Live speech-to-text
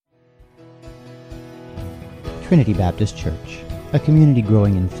Trinity Baptist Church, a community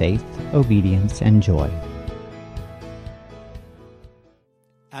growing in faith, obedience, and joy.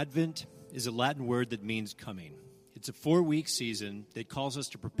 Advent is a Latin word that means coming. It's a 4-week season that calls us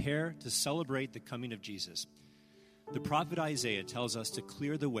to prepare to celebrate the coming of Jesus. The prophet Isaiah tells us to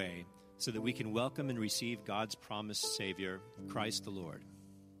clear the way so that we can welcome and receive God's promised Savior, Christ the Lord.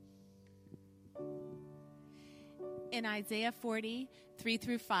 In Isaiah 40,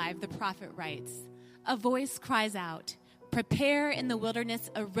 3-5, the prophet writes, "A voice cries out, 'Prepare in the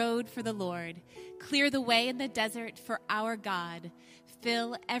wilderness a road for the Lord. Clear the way in the desert for our God.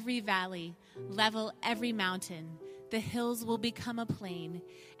 Fill every valley, level every mountain. The hills will become a plain,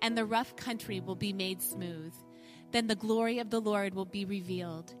 and the rough country will be made smooth. Then the glory of the Lord will be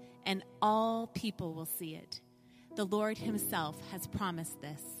revealed, and all people will see it. The Lord himself has promised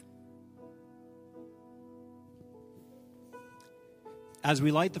this.'" As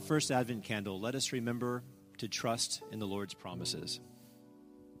we light the first Advent candle, let us remember to trust in the Lord's promises.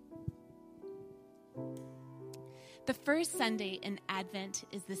 The first Sunday in Advent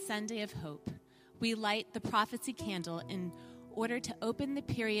is the Sunday of hope. We light the prophecy candle in order to open the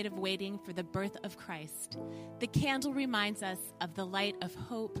period of waiting for the birth of Christ. The candle reminds us of the light of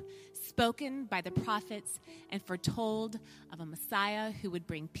hope spoken by the prophets and foretold of a Messiah who would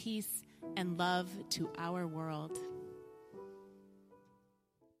bring peace and love to our world.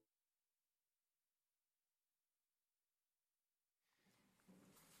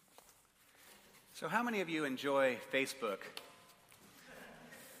 So how many of you enjoy Facebook?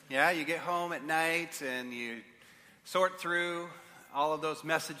 Yeah, you get home at night and you sort through all of those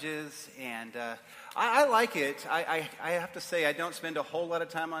messages, and I like it. I have to say I don't spend a whole lot of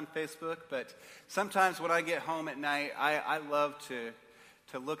time on Facebook, but sometimes when I get home at night, I love to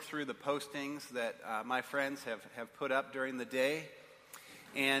look through the postings that my friends have put up during the day.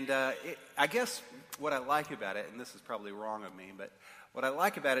 And I guess what I like about it, and this is probably wrong of me, but what I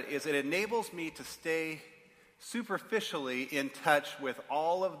like about it is it enables me to stay superficially in touch with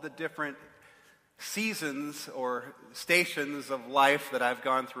all of the different seasons or stations of life that I've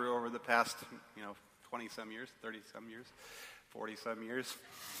gone through over the past, 20-some years, 30-some years, 40-some years.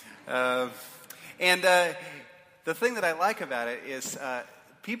 And the thing that I like about it is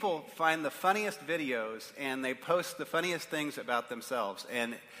people find the funniest videos and they post the funniest things about themselves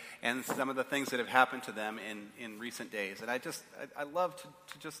and some of the things that have happened to them in recent days. And I love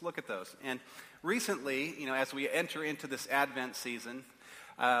to just look at those. And recently, as we enter into this Advent season,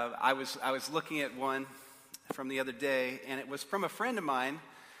 I was looking at one from the other day, and it was from a friend of mine,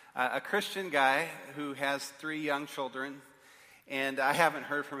 a Christian guy who has 3 young children, and I haven't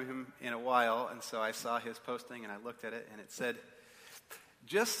heard from him in a while, and so I saw his posting, and I looked at it, and it said,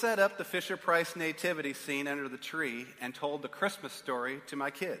 "Just set up the Fisher-Price nativity scene under the tree and told the Christmas story to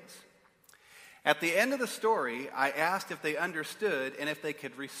my kids. At the end of the story, I asked if they understood and if they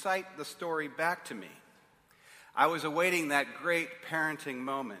could recite the story back to me. I was awaiting that great parenting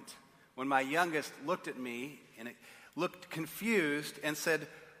moment when my youngest looked at me and looked confused and said,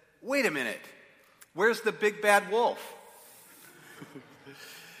 'Wait a minute, where's the big bad wolf?'"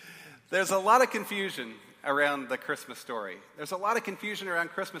 There's a lot of confusion around the Christmas story. There's a lot of confusion around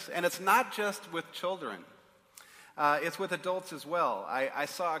Christmas, and it's not just with children. It's with adults as well. I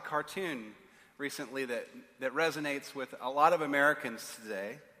saw a cartoon recently that resonates with a lot of Americans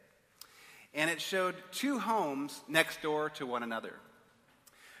today, and it showed 2 homes next door to one another.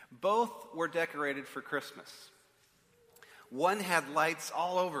 Both were decorated for Christmas. One had lights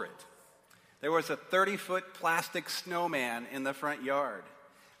all over it. There was a 30-foot plastic snowman in the front yard.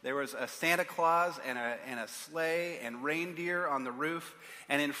 There was a Santa Claus and a sleigh and reindeer on the roof.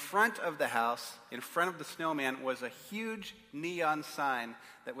 And in front of the house, in front of the snowman, was a huge neon sign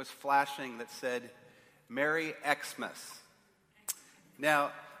that was flashing that said, "Merry Xmas."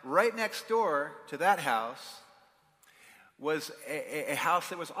 Now, right next door to that house was a house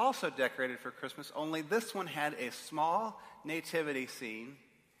that was also decorated for Christmas, only this one had a small nativity scene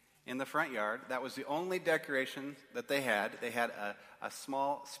in the front yard. That was the only decoration that they had. They had a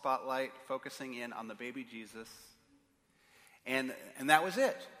small spotlight focusing in on the baby Jesus. And that was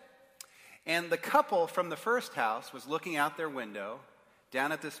it. And the couple from the first house was looking out their window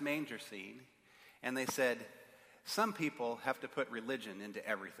down at this manger scene, and they said, "Some people have to put religion into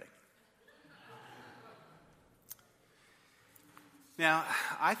everything." Now,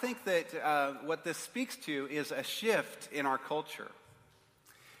 I think that what this speaks to is a shift in our culture.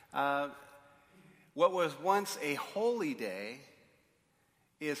 What was once a holy day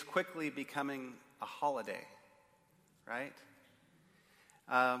is quickly becoming a holiday, right?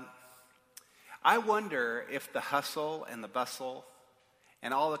 I wonder if the hustle and the bustle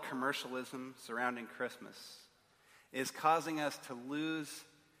and all the commercialism surrounding Christmas is causing us to lose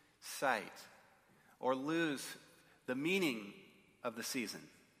sight or lose the meaning of the season,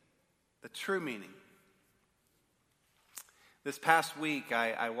 the true meaning. This past week,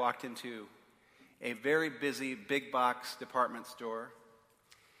 I walked into a very busy big box department store,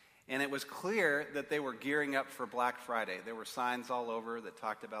 and it was clear that they were gearing up for Black Friday. There were signs all over that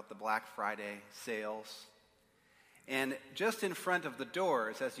talked about the Black Friday sales. And just in front of the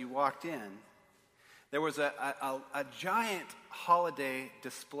doors, as you walked in, there was a giant holiday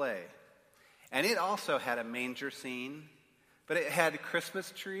display. And it also had a manger scene, but it had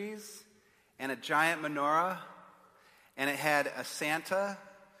Christmas trees and a giant menorah, and it had a Santa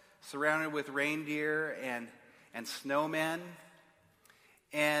surrounded with reindeer and snowmen.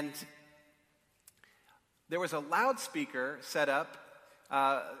 And there was a loudspeaker set up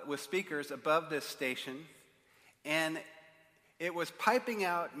with speakers above this station, and it was piping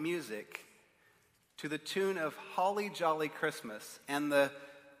out music to the tune of Holly Jolly Christmas. And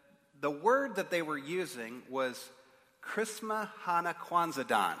the word that they were using was Christma Hana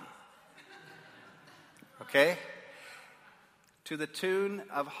Kwanzaa. Okay? To the tune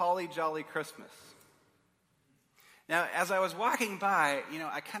of Holly Jolly Christmas. Now, as I was walking by,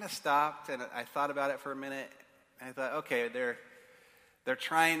 I kind of stopped and I thought about it for a minute. And I thought, okay, they're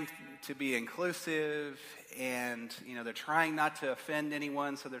trying to be inclusive, and they're trying not to offend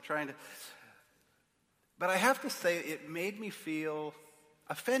anyone, so they're trying to. But I have to say, it made me feel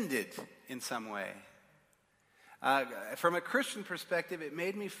offended in some way. From a Christian perspective, it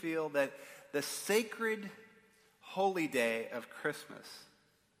made me feel that the sacred holy day of Christmas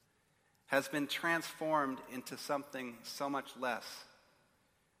has been transformed into something so much less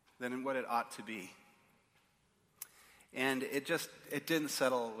than what it ought to be. And it didn't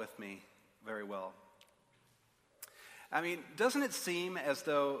settle with me very well. I mean, doesn't it seem as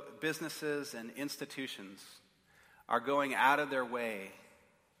though businesses and institutions are going out of their way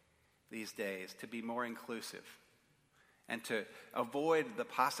these days to be more inclusive and to avoid the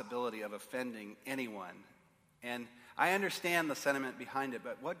possibility of offending anyone? And I understand the sentiment behind it,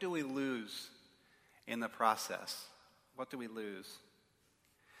 but what do we lose in the process? What do we lose?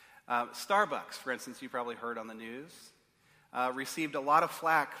 Starbucks, for instance, you probably heard on the news, received a lot of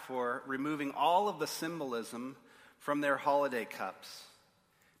flack for removing all of the symbolism from their holiday cups.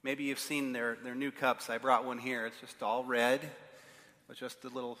 Maybe you've seen their new cups. I brought one here. It's just all red with just the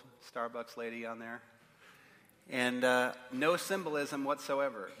little Starbucks lady on there. And no symbolism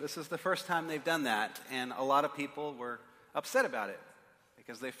whatsoever. This is the first time they've done that, and a lot of people were upset about it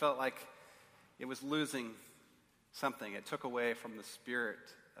because they felt like it was losing something. It took away from the spirit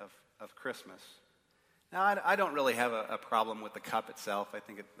of Christmas. Now, I don't really have a problem with the cup itself. I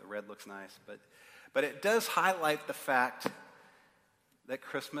think the red looks nice, but it does highlight the fact that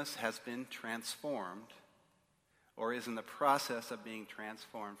Christmas has been transformed, or is in the process of being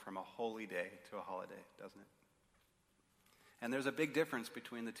transformed from a holy day to a holiday, doesn't it? And there's a big difference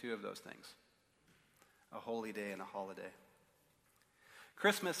between the two of those things, a holy day and a holiday.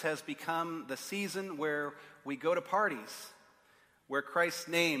 Christmas has become the season where we go to parties, where Christ's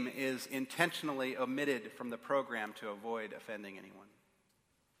name is intentionally omitted from the program to avoid offending anyone.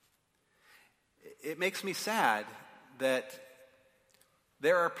 It makes me sad that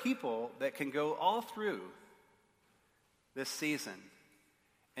there are people that can go all through this season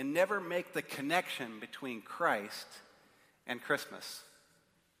and never make the connection between Christ and Christmas.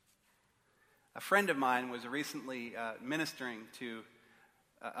 A friend of mine was recently ministering to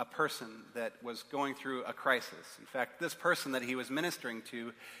a person that was going through a crisis. In fact, this person that he was ministering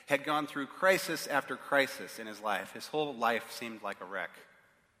to had gone through crisis after crisis in his life. His whole life seemed like a wreck.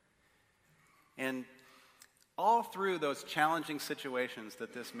 And all through those challenging situations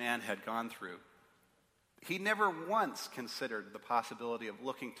that this man had gone through, he never once considered the possibility of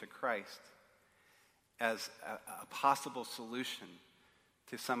looking to Christ as a possible solution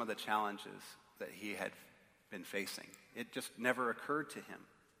to some of the challenges that he had been facing. It just never occurred to him.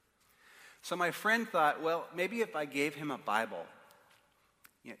 So my friend thought, well, maybe if I gave him a Bible,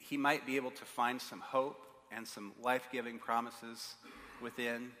 he might be able to find some hope and some life-giving promises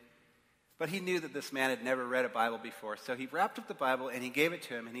within. But he knew that this man had never read a Bible before, so he wrapped up the Bible and he gave it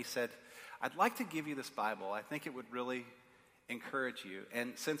to him, and he said, I'd like to give you this Bible. I think it would really encourage you.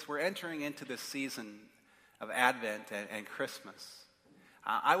 And since we're entering into this season of Advent and Christmas,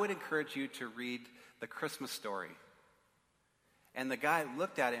 I would encourage you to read the Christmas story. And the guy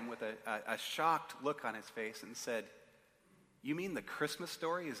looked at him with a shocked look on his face and said, you mean the Christmas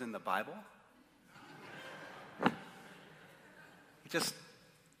story is in the Bible? He just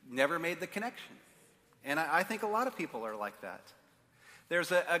never made the connection. And I think a lot of people are like that.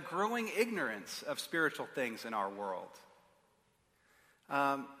 There's a growing ignorance of spiritual things in our world.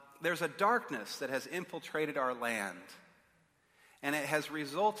 There's a darkness that has infiltrated our land, and it has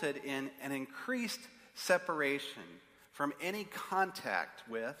resulted in an increased separation from any contact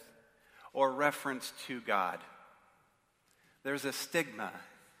with or reference to God. There's a stigma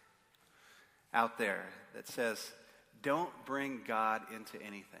out there that says, don't bring God into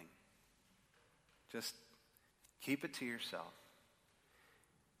anything. Just keep it to yourself.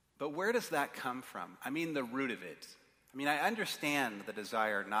 But where does that come from? I mean, the root of it. I mean, I understand the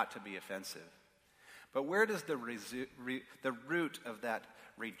desire not to be offensive. But where does the root of that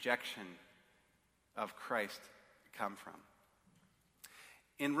rejection of Christ come from?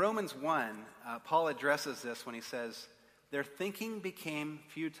 In Romans 1, Paul addresses this when he says, their thinking became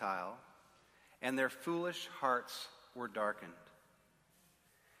futile, and their foolish hearts were darkened.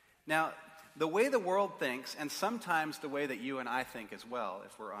 Now, the way the world thinks, and sometimes the way that you and I think as well,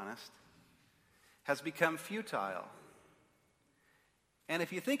 if we're honest, has become futile. And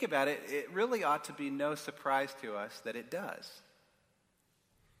if you think about it, it really ought to be no surprise to us that it does.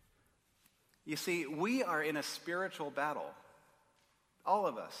 You see, we are in a spiritual battle, all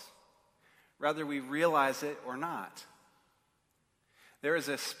of us, whether we realize it or not. There is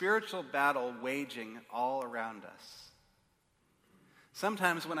a spiritual battle waging all around us.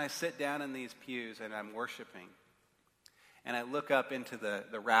 Sometimes when I sit down in these pews and I'm worshiping, and I look up into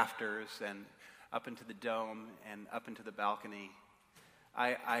the rafters and up into the dome and up into the balcony,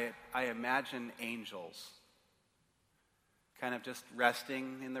 I imagine angels kind of just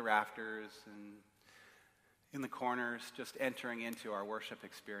resting in the rafters and in the corners, just entering into our worship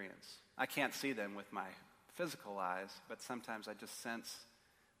experience. I can't see them with my physical eyes, but sometimes I just sense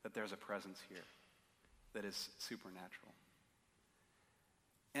that there's a presence here that is supernatural.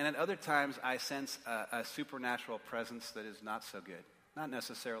 And at other times, I sense a supernatural presence that is not so good. Not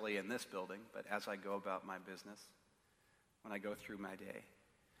necessarily in this building, but as I go about my business, when I go through my day,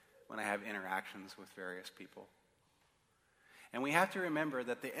 when I have interactions with various people. And we have to remember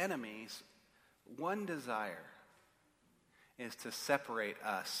that the enemy's one desire is to separate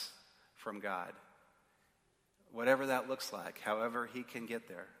us from God. Whatever that looks like, however he can get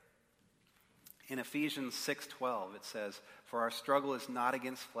there. In Ephesians 6:12, it says, "For our struggle is not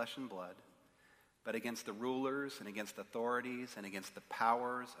against flesh and blood, but against the rulers and against authorities and against the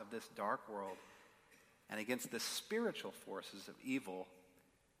powers of this dark world and against the spiritual forces of evil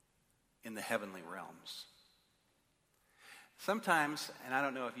in the heavenly realms." Sometimes, and I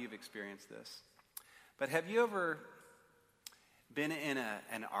don't know if you've experienced this, but have you ever been in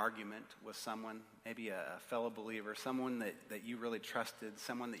an argument with someone, maybe a fellow believer, someone that you really trusted,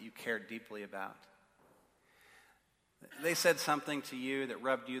 someone that you cared deeply about? They said something to you that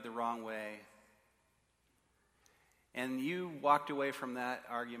rubbed you the wrong way, and you walked away from that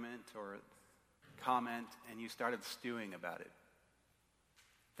argument or comment, and you started stewing about it,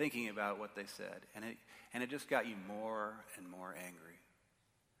 thinking about what they said, and it just got you more and more angry.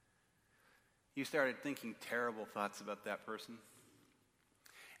 You started thinking terrible thoughts about that person.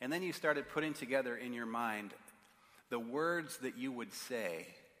 And then you started putting together in your mind the words that you would say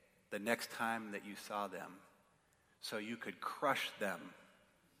the next time that you saw them so you could crush them.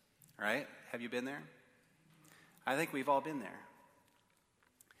 Right? Have you been there? I think we've all been there.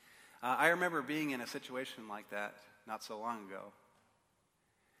 I remember being in a situation like that not so long ago.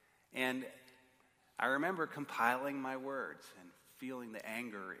 And I remember compiling my words and feeling the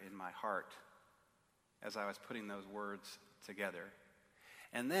anger in my heart as I was putting those words together.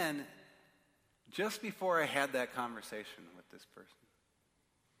 And then, just before I had that conversation with this person,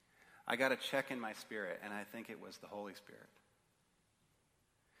 I got a check in my spirit, and I think it was the Holy Spirit,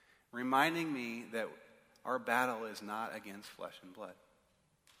 reminding me that our battle is not against flesh and blood,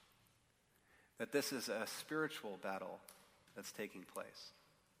 that this is a spiritual battle that's taking place,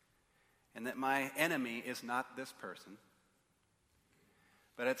 and that my enemy is not this person,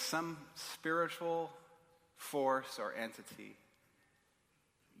 but it's some spiritual force or entity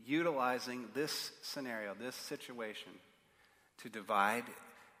utilizing this scenario, this situation, to divide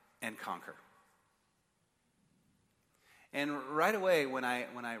and conquer. And right away, when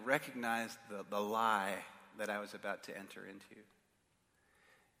I recognized the lie that I was about to enter into,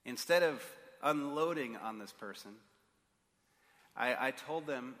 instead of unloading on this person, I told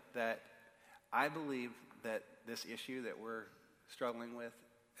them that I believe that this issue that we're struggling with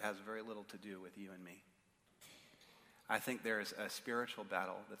has very little to do with you and me. I think there is a spiritual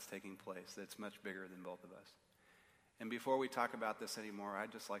battle that's taking place that's much bigger than both of us. And before we talk about this anymore,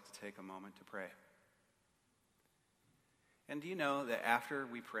 I'd just like to take a moment to pray. And do you know that after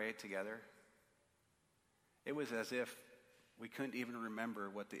we prayed together, it was as if we couldn't even remember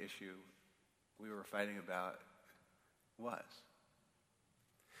what the issue we were fighting about was.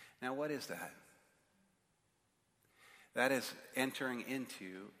 Now, what is that? That is entering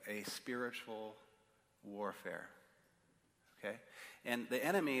into a spiritual warfare. Okay? And the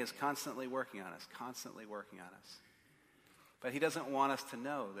enemy is constantly working on us. But he doesn't want us to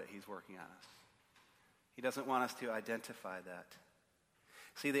know that he's working on us. He doesn't want us to identify that.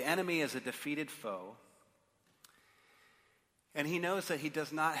 See, the enemy is a defeated foe, and he knows that he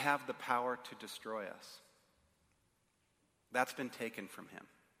does not have the power to destroy us. That's been taken from him.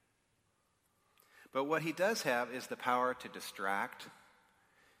 But what he does have is the power to distract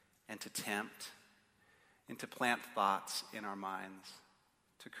and to tempt and to plant thoughts in our minds,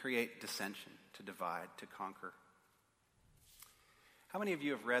 to create dissension, to divide, to conquer. How many of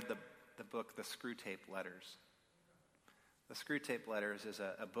you have read the book, The Screwtape Letters? The Screwtape Letters is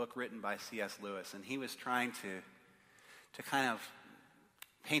a book written by C.S. Lewis, and he was trying to kind of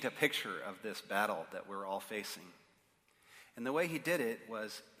paint a picture of this battle that we're all facing. And the way he did it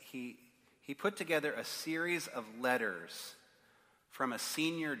was he put together a series of letters from a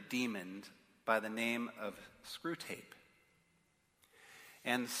senior demon by the name of Screwtape.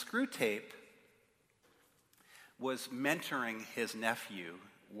 And Screwtape was mentoring his nephew,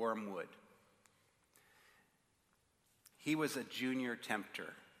 Wormwood. He was a junior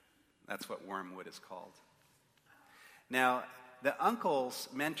tempter. That's what Wormwood is called. Now, the uncle's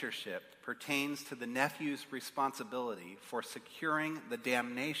mentorship pertains to the nephew's responsibility for securing the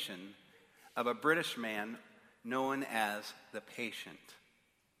damnation of a British man known as the Patient.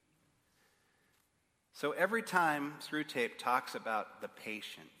 So every time Screwtape talks about the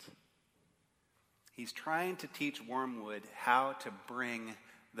Patient, he's trying to teach Wormwood how to bring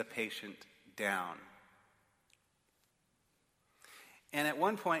the patient down. And at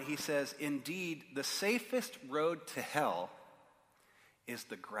one point he says, indeed, the safest road to hell is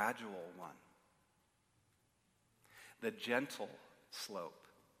the gradual one. The gentle slope,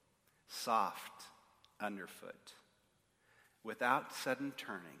 soft underfoot, without sudden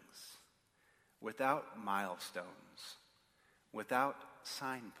turnings, without milestones, without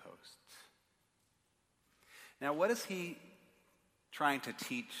signposts. Now, what is he trying to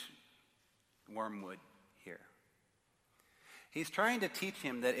teach Wormwood here? He's trying to teach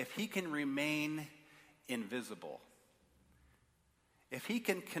him that if he can remain invisible, if he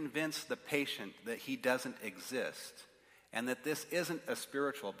can convince the patient that he doesn't exist, and that this isn't a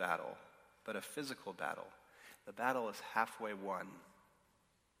spiritual battle, but a physical battle, the battle is halfway won.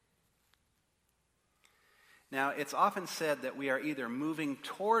 Now, it's often said that we are either moving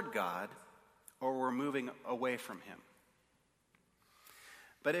toward God or we're moving away from him.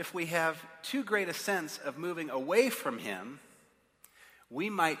 But if we have too great a sense of moving away from him, we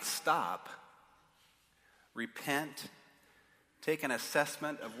might stop, repent, take an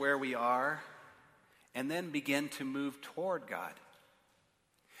assessment of where we are, and then begin to move toward God.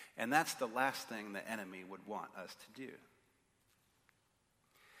 And that's the last thing the enemy would want us to do.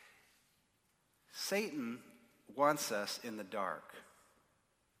 Satan wants us in the dark.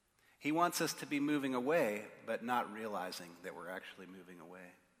 He wants us to be moving away, but not realizing that we're actually moving away.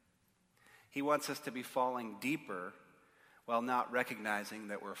 He wants us to be falling deeper while not recognizing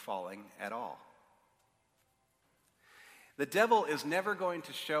that we're falling at all. The devil is never going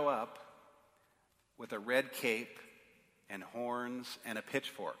to show up with a red cape and horns and a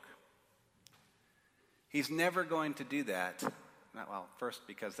pitchfork. He's never going to do that. Well, first,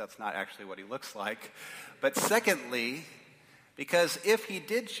 because that's not actually what he looks like. But secondly, because if he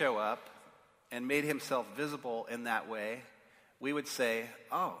did show up and made himself visible in that way, we would say,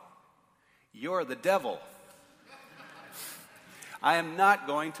 oh, you're the devil. I am not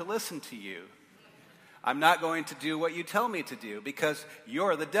going to listen to you. I'm not going to do what you tell me to do because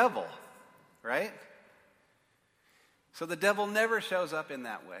you're the devil, right? So the devil never shows up in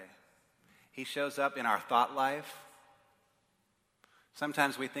that way. He shows up in our thought life.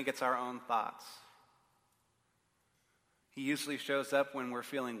 Sometimes we think it's our own thoughts. He usually shows up when we're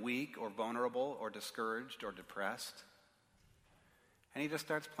feeling weak or vulnerable or discouraged or depressed. And he just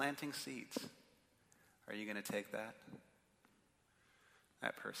starts planting seeds. Are you going to take that?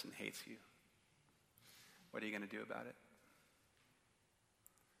 That person hates you. What are you going to do about it?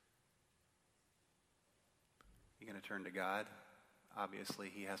 You're going to turn to God? Obviously,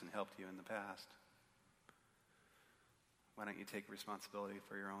 he hasn't helped you in the past. Why don't you take responsibility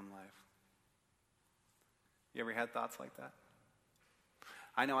for your own life? You ever had thoughts like that?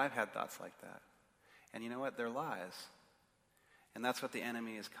 I know I've had thoughts like that. And you know what? They're lies. And that's what the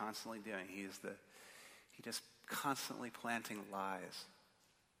enemy is constantly doing. He's just constantly planting lies.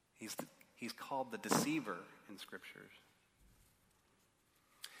 He's called the deceiver in scriptures.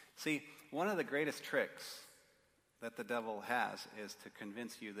 See, one of the greatest tricks that the devil has is to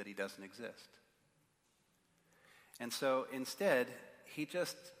convince you that he doesn't exist. And so instead, he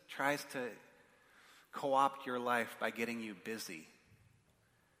just tries to co-opt your life by getting you busy.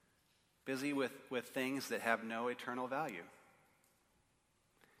 Busy with things that have no eternal value.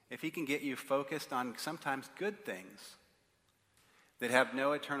 If he can get you focused on sometimes good things that have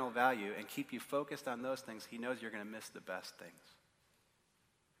no eternal value and keep you focused on those things, he knows you're going to miss the best things.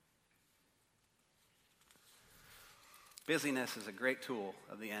 Busyness is a great tool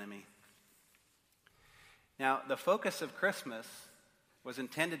of the enemy. Now, the focus of Christmas was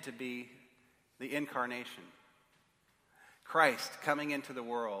intended to be the incarnation. Christ coming into the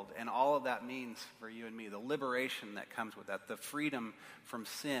world, and all of that means for you and me, the liberation that comes with that, the freedom from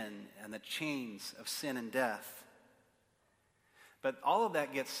sin and the chains of sin and death. But all of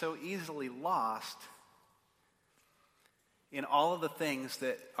that gets so easily lost in all of the things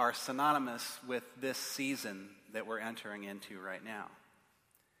that are synonymous with this season that we're entering into right now.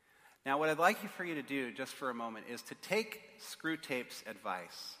 Now, what I'd like for you to do just for a moment is to take Screwtape's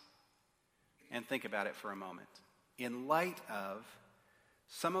advice and think about it for a moment in light of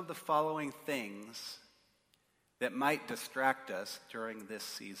some of the following things that might distract us during this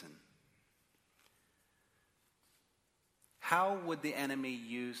season. How would the enemy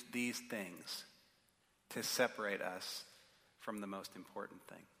use these things to separate us from the most important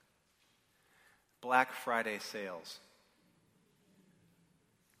thing? Black Friday sales.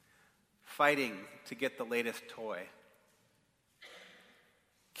 Fighting to get the latest toy.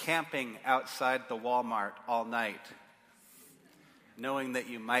 Camping outside the Walmart all night, knowing that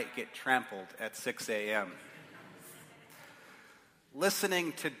you might get trampled at 6 a.m.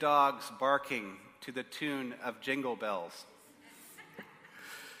 Listening to dogs barking to the tune of Jingle Bells.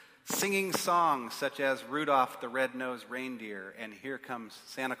 Singing songs such as Rudolph the Red-Nosed Reindeer and Here Comes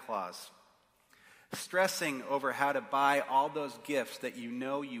Santa Claus. Stressing over how to buy all those gifts that you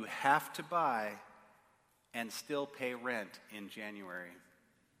know you have to buy and still pay rent in January.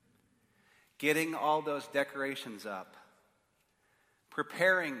 Getting all those decorations up.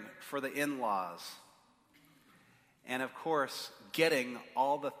 Preparing for the in-laws. And of course, getting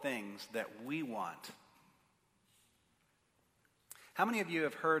all the things that we want. How many of you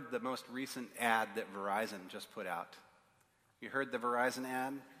have heard the most recent ad that Verizon just put out? You heard the Verizon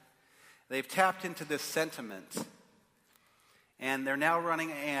ad? They've tapped into this sentiment, and they're now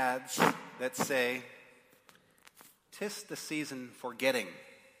running ads that say, "'Tis the season for getting.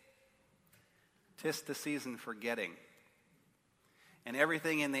 'Tis the season for getting." And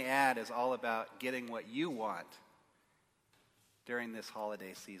everything in the ad is all about getting what you want during this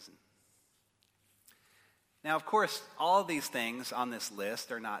holiday season. Now, of course, all of these things on this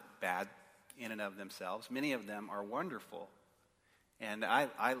list are not bad in and of themselves. Many of them are wonderful. And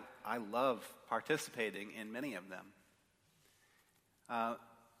I love participating in many of them.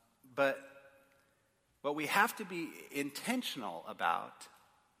 But what we have to be intentional about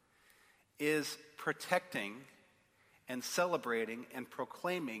is protecting and celebrating and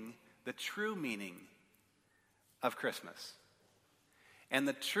proclaiming the true meaning of Christmas. And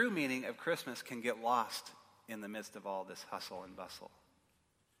the true meaning of Christmas can get lost in the midst of all this hustle and bustle.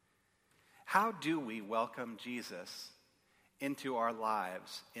 How do we welcome Jesus into our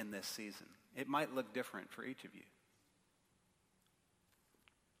lives in this season? It might look different for each of you.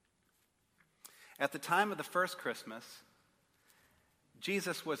 At the time of the first Christmas,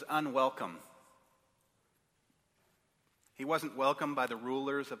 Jesus was unwelcome. He wasn't welcomed by the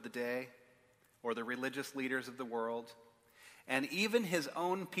rulers of the day or the religious leaders of the world. And even his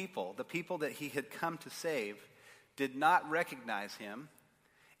own people, the people that he had come to save, did not recognize him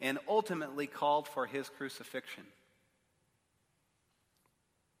and ultimately called for his crucifixion.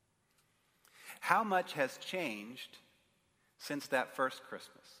 How much has changed since that first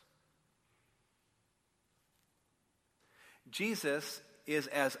Christmas? Jesus is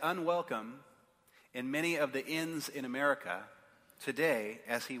as unwelcome in many of the inns in America today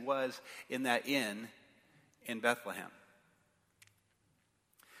as he was in that inn in Bethlehem.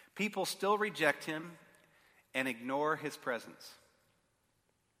 People still reject him and ignore his presence.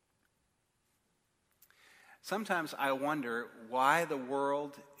 Sometimes I wonder why the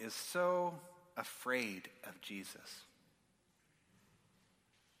world is so afraid of Jesus.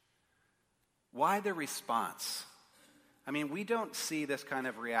 Why the response? I mean, we don't see this kind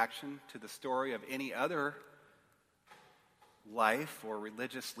of reaction to the story of any other life or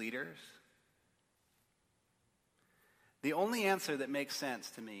religious leaders. The only answer that makes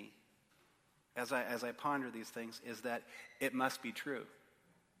sense to me as I ponder these things is that it must be true.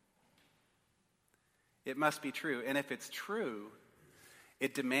 It must be true. And if it's true,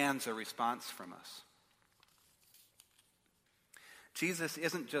 It demands a response from us. Jesus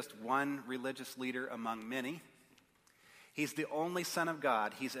isn't just one religious leader among many. He's the only Son of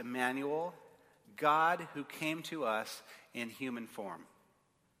God. He's Emmanuel, God who came to us in human form.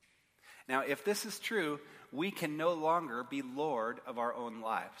 Now, if this is true, we can no longer be Lord of our own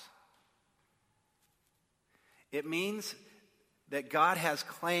lives. It means that God has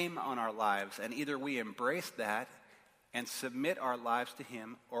claim on our lives, and either we embrace that and submit our lives to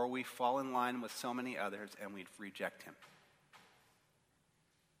Him, or we fall in line with so many others and we reject Him.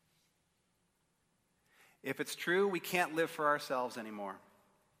 If it's true, we can't live for ourselves anymore.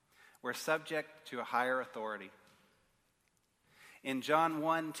 We're subject to a higher authority. In John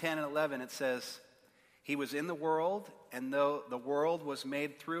 1, 10 and 11, it says, He was in the world, and though the world was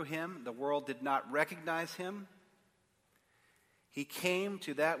made through Him, the world did not recognize Him. He came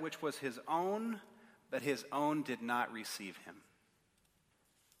to that which was His own, but His own did not receive Him.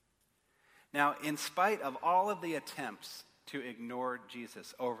 Now, in spite of all of the attempts to ignore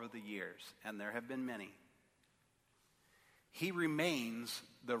Jesus over the years, and there have been many, He remains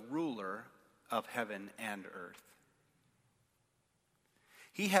the ruler of heaven and earth.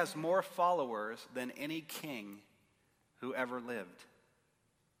 He has more followers than any king who ever lived.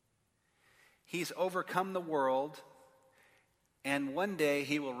 He's overcome the world, and one day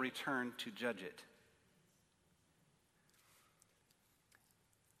He will return to judge it.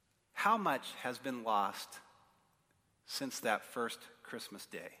 How much has been lost since that first Christmas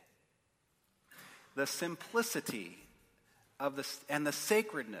day? The simplicity of and the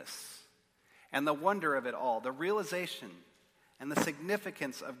sacredness and the wonder of it all, the realization and the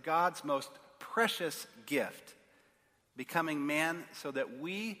significance of God's most precious gift, becoming man so that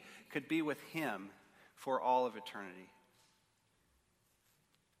we could be with Him for all of eternity.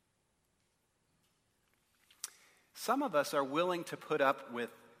 Some of us are willing to put up with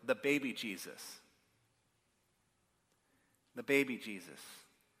the baby Jesus. The baby Jesus.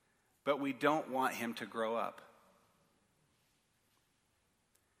 But we don't want Him to grow up.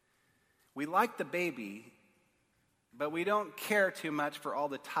 We like the baby, but we don't care too much for all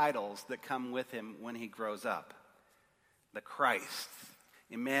the titles that come with Him when He grows up. The Christ,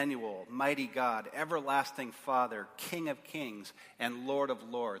 Emmanuel, Mighty God, Everlasting Father, King of Kings, and Lord of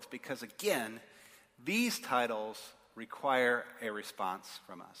Lords. Because again, these titles require a response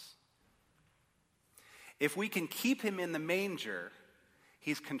from us. If we can keep Him in the manger,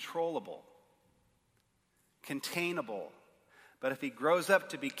 He's controllable, containable. But if He grows up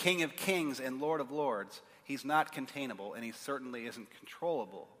to be King of Kings and Lord of Lords, He's not containable, and He certainly isn't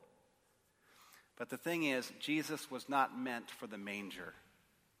controllable. But the thing is, Jesus was not meant for the manger.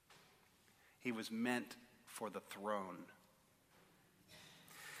 He was meant for the throne.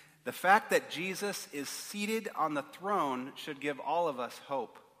 The fact that Jesus is seated on the throne should give all of us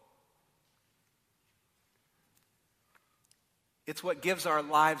hope. It's what gives our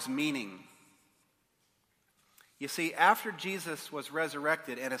lives meaning. You see, after Jesus was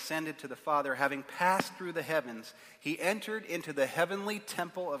resurrected and ascended to the Father, having passed through the heavens, He entered into the heavenly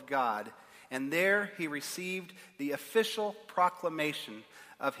temple of God, and there He received the official proclamation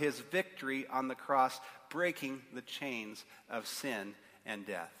of His victory on the cross, breaking the chains of sin and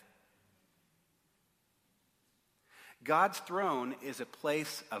death. God's throne is a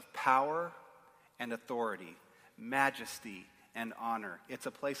place of power and authority, majesty and honor. It's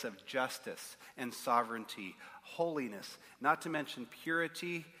a place of justice and sovereignty, holiness, not to mention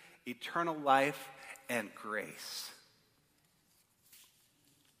purity, eternal life, and grace.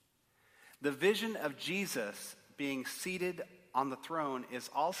 The vision of Jesus being seated on the throne is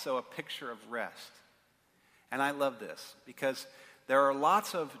also a picture of rest. And I love this because there are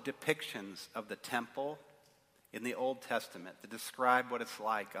lots of depictions of the temple in the Old Testament that describe what it's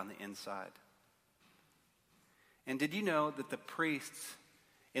like on the inside. And did you know that the priests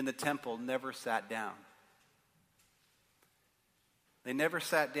in the temple never sat down? They never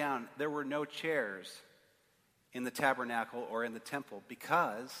sat down. There were no chairs in the tabernacle or in the temple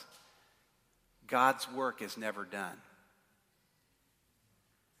because God's work is never done.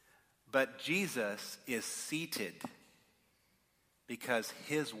 But Jesus is seated because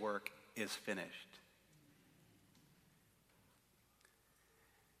His work is finished.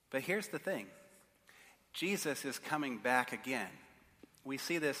 But here's the thing. Jesus is coming back again. We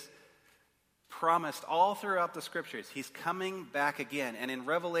see this promised all throughout the Scriptures. He's coming back again. And in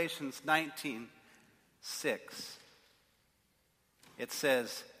Revelations 19:6, it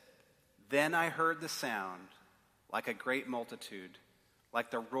says, "Then I heard the sound like a great multitude,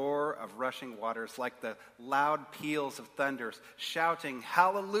 like the roar of rushing waters, like the loud peals of thunders, shouting,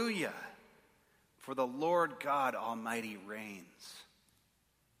 'Hallelujah! For the Lord God Almighty reigns.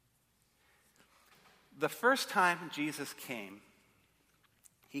 The first time Jesus came,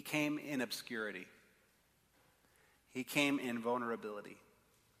 he came in obscurity. He came in vulnerability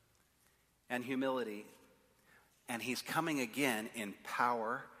and humility. And he's coming again in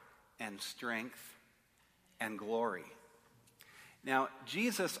power and strength and glory. Now,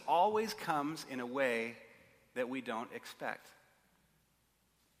 Jesus always comes in a way that we don't expect.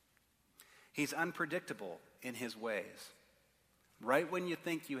 He's unpredictable in his ways. Right when you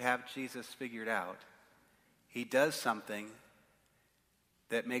think you have Jesus figured out, he does something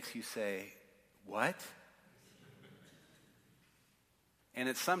that makes you say, "What?" And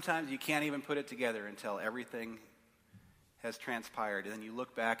it's sometimes you can't even put it together until everything has transpired. And then you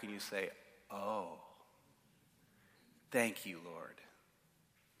look back and you say, "Oh, thank you, Lord.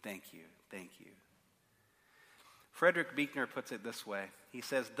 Thank you, thank you." Frederick Buechner puts it this way. He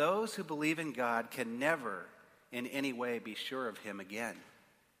says, "Those who believe in God can never in any way be sure of him again.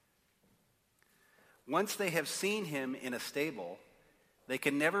 Once they have seen him in a stable, they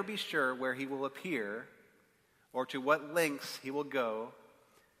can never be sure where he will appear or to what lengths he will go,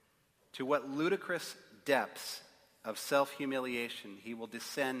 to what ludicrous depths of self-humiliation he will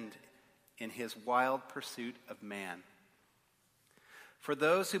descend in his wild pursuit of man. For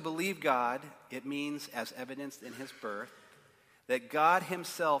those who believe God, it means, as evidenced in his birth, that God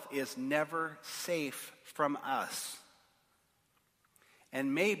himself is never safe from us.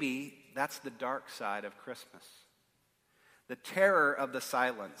 And maybe that's the dark side of Christmas, the terror of the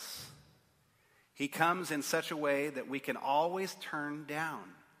silence. He comes in such a way that we can always turn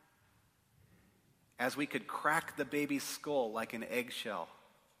down, as we could crack the baby's skull like an eggshell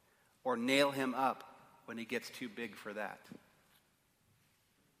or nail him up when he gets too big for that.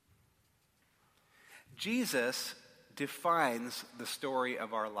 Jesus defines the story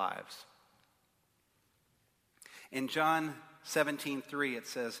of our lives. In John 17:3, it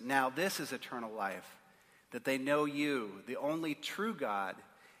says, "Now this is eternal life, that they know you, the only true God,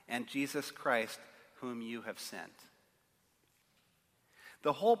 and Jesus Christ, whom you have sent."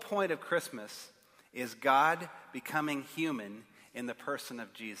 The whole point of Christmas is God becoming human in the person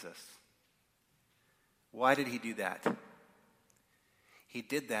of Jesus. Why did he do that? He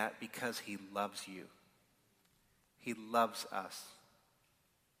did that because he loves you. He loves us.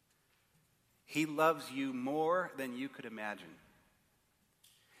 He loves you more than you could imagine.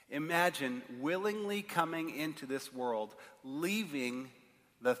 Imagine willingly coming into this world, leaving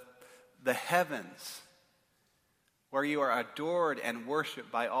the heavens, where you are adored and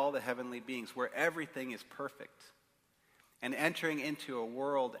worshiped by all the heavenly beings, where everything is perfect, and entering into a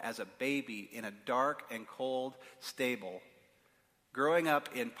world as a baby in a dark and cold stable, growing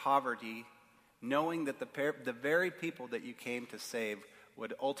up in poverty, knowing that the very people that you came to save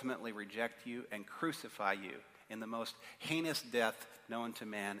would ultimately reject you and crucify you in the most heinous death known to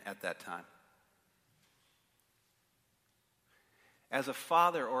man at that time. As a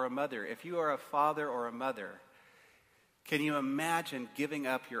father or a mother, if you are a father or a mother, can you imagine giving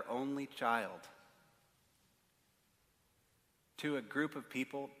up your only child to a group of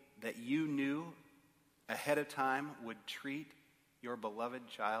people that you knew ahead of time would treat your beloved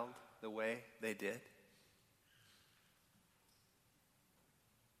child the way they did?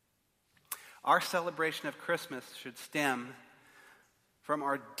 Our celebration of Christmas should stem from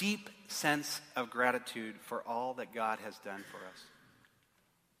our deep sense of gratitude for all that God has done for us.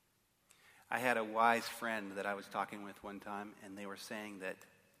 I had a wise friend that I was talking with one time, and they were saying that,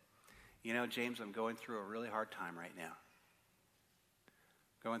 James, I'm going through a really hard time right now.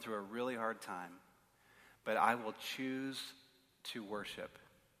 Going through a really hard time, but I will choose to worship.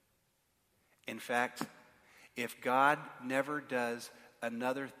 In fact, if God never does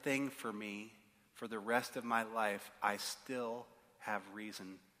another thing for me for the rest of my life, I still have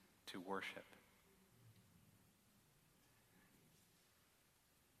reason to worship.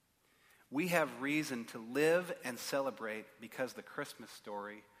 We have reason to live and celebrate because the Christmas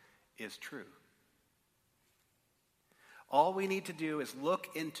story is true. All we need to do is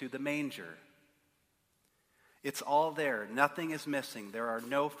look into the manger. It's all there. Nothing is missing. There are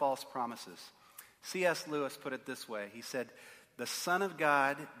no false promises. C.S. Lewis put it this way. He said, "The Son of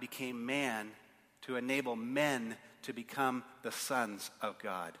God became man to enable men to become the sons of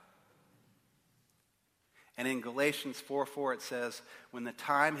God." And in Galatians 4:4 it says, "When the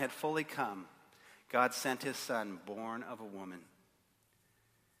time had fully come, God sent his Son, born of a woman."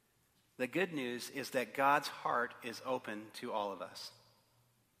 The good news is that God's heart is open to all of us.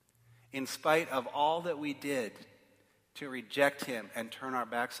 In spite of all that we did to reject him and turn our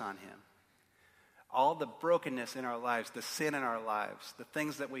backs on him, all the brokenness in our lives, the sin in our lives, the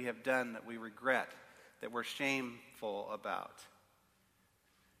things that we have done that we regret, that we're shameful about,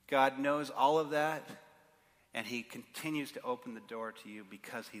 God knows all of that, And he continues to open the door to you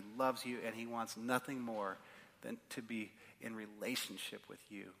because he loves you and he wants nothing more than to be in relationship with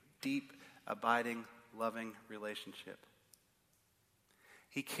you. Deep, abiding, loving relationship.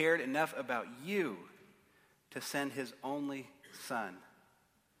 He cared enough about you to send his only Son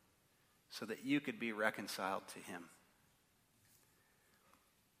so that you could be reconciled to him.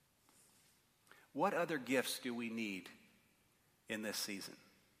 What other gifts do we need in this season?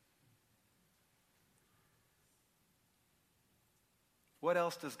 What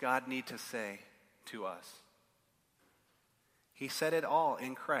else does God need to say to us? He said it all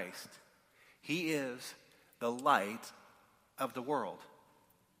in Christ. He is the light of the world.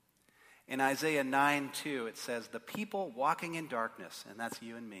 In Isaiah 9:2, it says, "The people walking in darkness," and that's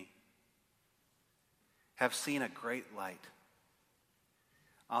you and me, "have seen a great light.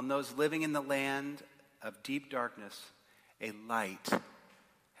 On those living in the land of deep darkness, a light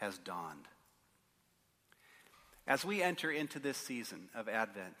has dawned." As we enter into this season of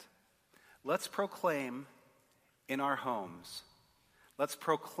Advent, let's proclaim in our homes, let's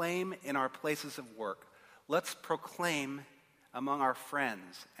proclaim in our places of work, let's proclaim among our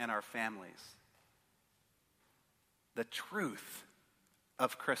friends and our families the truth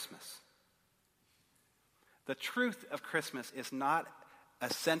of Christmas. The truth of Christmas is not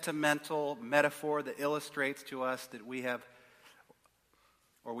a sentimental metaphor that illustrates to us that we have,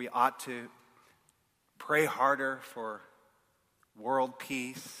 or we ought to pray harder for world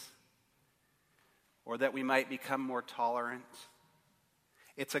peace, or that we might become more tolerant.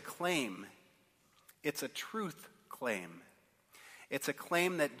 It's a claim. It's a truth claim. It's a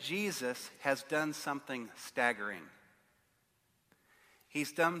claim that Jesus has done something staggering.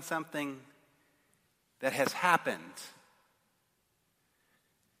 He's done something that has happened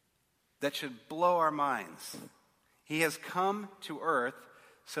that should blow our minds. He has come to earth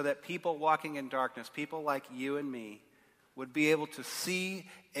so that people walking in darkness, people like you and me, would be able to see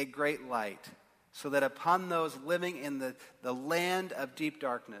a great light, so that upon those living in the land of deep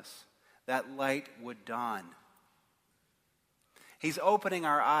darkness, that light would dawn. He's opening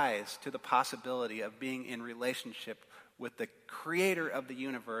our eyes to the possibility of being in relationship with the creator of the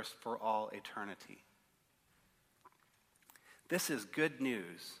universe for all eternity. This is good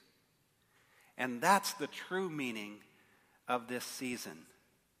news. And that's the true meaning of this season.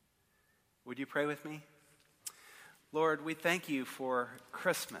 Would you pray with me? Lord, we thank you for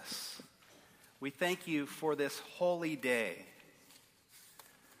Christmas. We thank you for this holy day.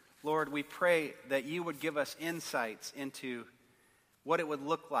 Lord, we pray that you would give us insights into what it would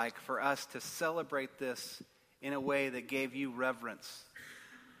look like for us to celebrate this in a way that gave you reverence,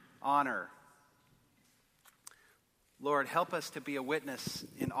 honor. Lord, help us to be a witness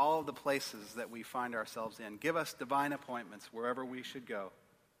in all of the places that we find ourselves in. Give us divine appointments wherever we should go.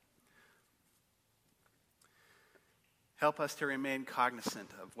 Help us to remain cognizant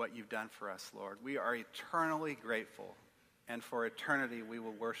of what you've done for us, Lord. We are eternally grateful, and for eternity we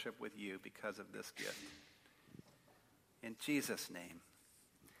will worship with you because of this gift. In Jesus' name,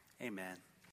 amen.